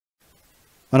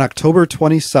On October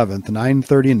 27,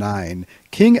 939,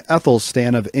 King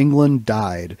Æthelstan of England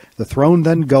died, the throne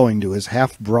then going to his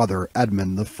half-brother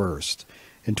Edmund I.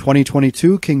 In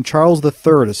 2022, King Charles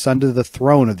III ascended the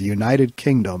throne of the United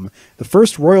Kingdom, the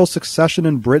first royal succession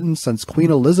in Britain since Queen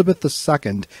Elizabeth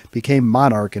II became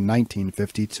monarch in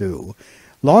 1952.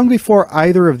 Long before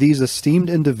either of these esteemed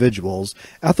individuals,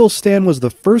 Æthelstan was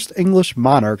the first English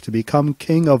monarch to become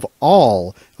king of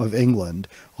all of England,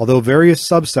 although various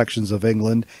subsections of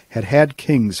England had had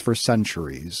kings for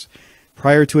centuries.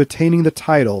 Prior to attaining the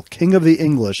title King of the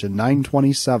English in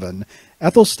 927,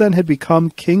 Æthelstan had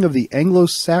become King of the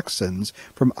Anglo-Saxons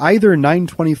from either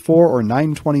 924 or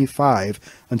 925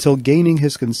 until gaining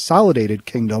his consolidated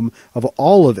kingdom of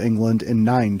all of England in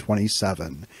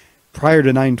 927. Prior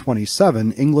to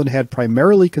 927, England had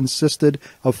primarily consisted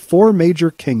of four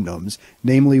major kingdoms,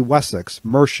 namely Wessex,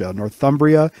 Mercia,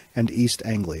 Northumbria, and East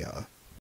Anglia.